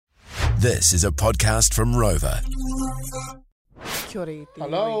This is a podcast from Rover. Kia ora,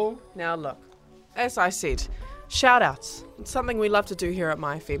 Hello. Now look, as I said, shout outs. It's something we love to do here at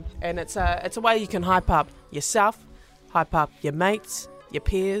MyFM, and it's a way you can hype up yourself, hype up your mates, your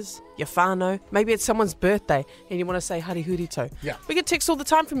peers, your whānau. Maybe it's someone's birthday and you want to say hari hurito. Yeah. We get texts all the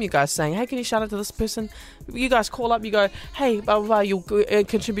time from you guys saying, hey, can you shout out to this person? You guys call up, you go, hey, blah, blah, blah. You'll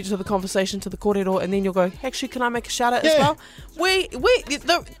contribute to the conversation, to the kōrero, and then you'll go, actually, can I make a shout out as well?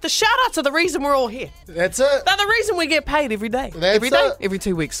 The shout outs are the reason we're all here. That's it. They're the reason we get paid every day. That's every day? it. Every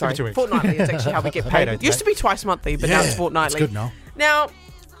 2 weeks, sorry. Every 2 weeks. Fortnightly is actually how we get paid. It used to be twice monthly, but now it's fortnightly. It's good now. Now,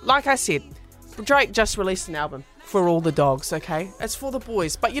 like I said, Drake just released an album for all the dogs, okay? It's for the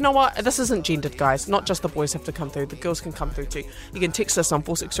boys. But you know what? This isn't gendered, guys. Not just the boys have to come through. The girls can come through too. You can text us on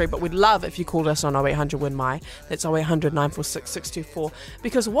 463, but we'd love if you called us on 0800 Win My. That's 0800 946 624.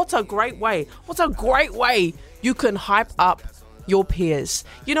 Because what's a great way you can hype up your peers?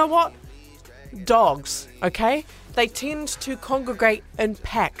 You know what? Dogs, okay? They tend to congregate in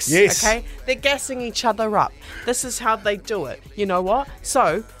packs, Yes. okay? They're gassing each other up. This is how they do it. You know what?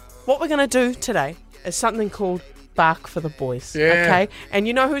 So, what we're going to do today is something called Bark for the Boys, Yeah. okay? And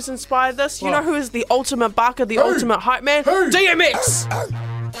you know who's inspired this? You know who is the ultimate barker, the ultimate hype man? DMX!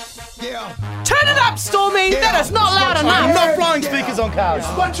 Turn it up, Stormy! That is not loud enough! Not flying speakers on cars.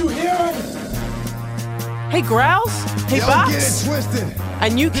 What you hearing? He growls, he Don't get barks, it twisted.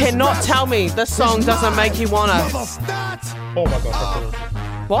 and you cannot tell me this song doesn't make you wanna... Oh my god.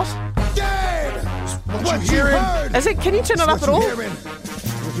 What? What you heard? Is it? Can you turn it up at all? A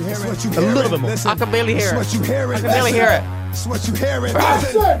little bit more. I can barely hear it. What you hearing? I can barely hear it. It's what you hearing.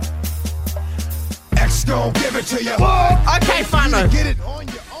 Listen. X gon' give it to you. Okay, whānau. Get it on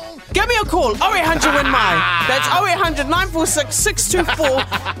your own. Give me a call, 0800 Win My. That's 0800 946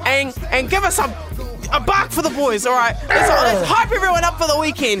 624 and give us a bark for the boys, all right? Let's hype everyone up for the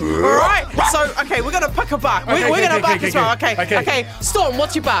weekend, all right? So, okay, we're going to pick a bark. We're going to bark as well, okay. Storm,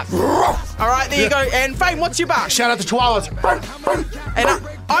 what's your bark? All right, there you go. And Fame, what's your bark? Shout out to Chihuahuas. And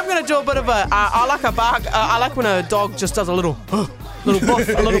I'm going to do a bit of a, I like a bark, I like when a dog just does a little buff, a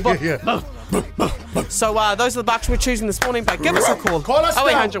little buff. Yeah. So those are the barks we're choosing this morning, but give us a call. Call us now.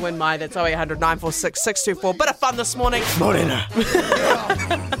 0800 Win My, that's 0800 946 624. Bit of fun this morning. Morena.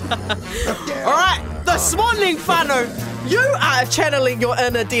 Alright, this morning, whānau, you are channeling your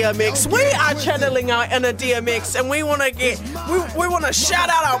inner DMX. We are channeling our inner DMX, and we want to we want to shout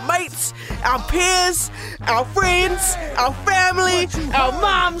out our mates, our peers, our friends, our family, our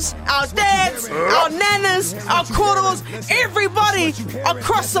mums, our dads, our nanas, our koros, everybody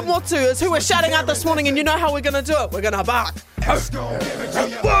across the motu is who we're shouting out this morning, and you know how we're going to do it. We're going to bark.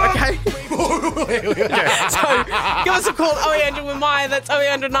 Okay. So give us a call, 0800 Win My. That's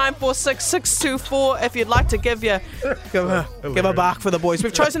 0800 946 624 if you'd like to give a bark for the boys.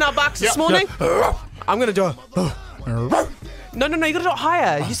 We've chosen our barks this morning. I'm going to do it. No, you got to do it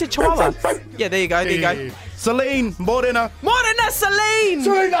higher. You said Chihuahua. Yeah, there you go. Celine, Morena. Morena, Celine.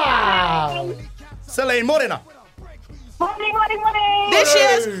 Celine, Morena. Morning. There she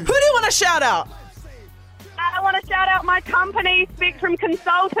is. Who do you want to shout out? I want to shout out my company, Spectrum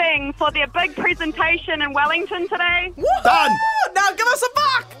Consulting, for their big presentation in Wellington today. Woo-hoo! Done. Now give us a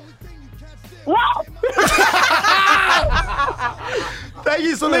bark. Wow! Thank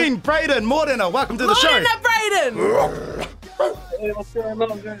you, Celine. Brayden, Morena. Welcome to the show. Morena, Brayden. Hey, what's going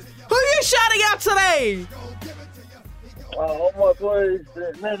on, guys? Who are you shouting out today? All my boys,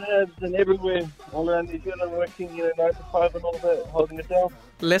 Netherlands and everywhere, all around New Zealand, working, 9 to 5 and all that, holding it down.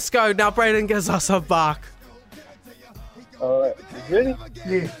 Let's go. Now Brayden gives us a bark. All right, you ready?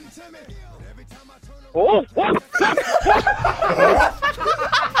 Yeah. Oh,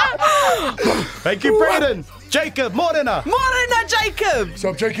 Thank you, Brayden. Jacob, Morena. Morena, Jacob. What's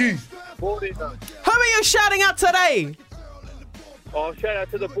up, Jakey? morning. Who are you shouting out today? Oh, shout out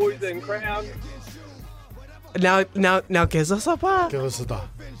to the boys in Crown. Now give us a bark. Give us a dog.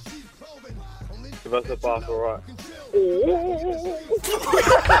 Give us a bark, all right.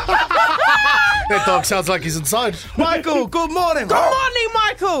 That dog sounds like he's inside. Michael, good morning. Good morning,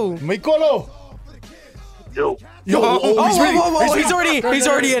 Michael. Mikolo. Yo. He's ready. Oh, he's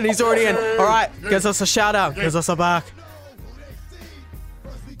already in. All right, gives us a shout out. Gives us a bark.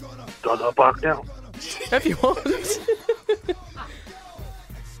 Does a bark now? If you want.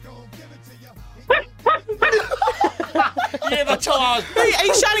 Yeah, the child. Are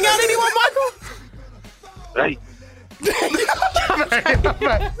you shouting out anyone, Michael? Hey.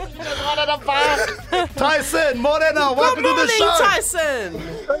 Tyson, Morena, welcome to the show. Tyson.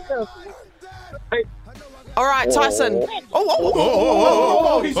 All right, Tyson.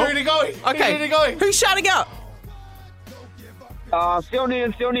 Oh, he's ready to go. Okay. Who's shouting out?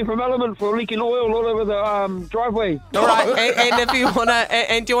 Sione from Element for leaking oil all over the driveway. All right, and if you wanna,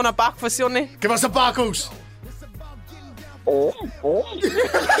 and do you want a buck for Sione? Give us the barcos. Few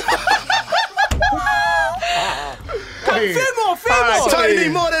more. Tony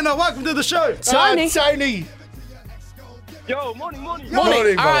Morena, welcome to the show. Tony. Tony. Yo, morning. Morning, All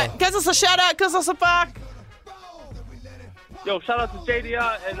brother. right, give us a shout out, give us a buck. Yo, shout out to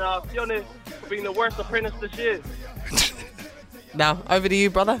JDR and Sione for being the worst apprentice this year. Now, over to you,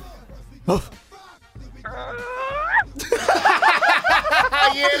 brother. Yeah,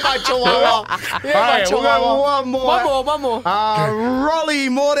 my chihuahua. Alright, we'll go one more. One more. Rolly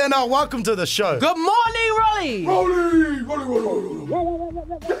Morena, welcome to the show. Good morning, Rolly. All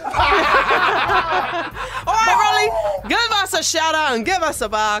right, Rolly, give us a shout out and give us a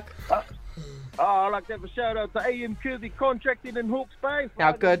buck. I'd like to have a shout out to AM Kirby Contracting in Hawke's Bay.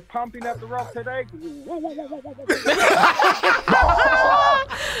 Now, good. Pumping up the rock today.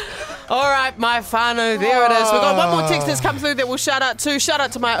 All right, my whānau, there it is. We've got one more text that's come through that we'll shout out to. Shout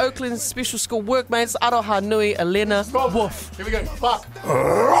out to my Oakland Special School workmates, Aroha Nui, Elena. Woof. Here we go. Fuck.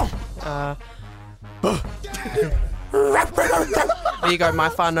 There you go, my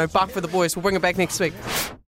whānau. Buck for the boys. We'll bring it back next week.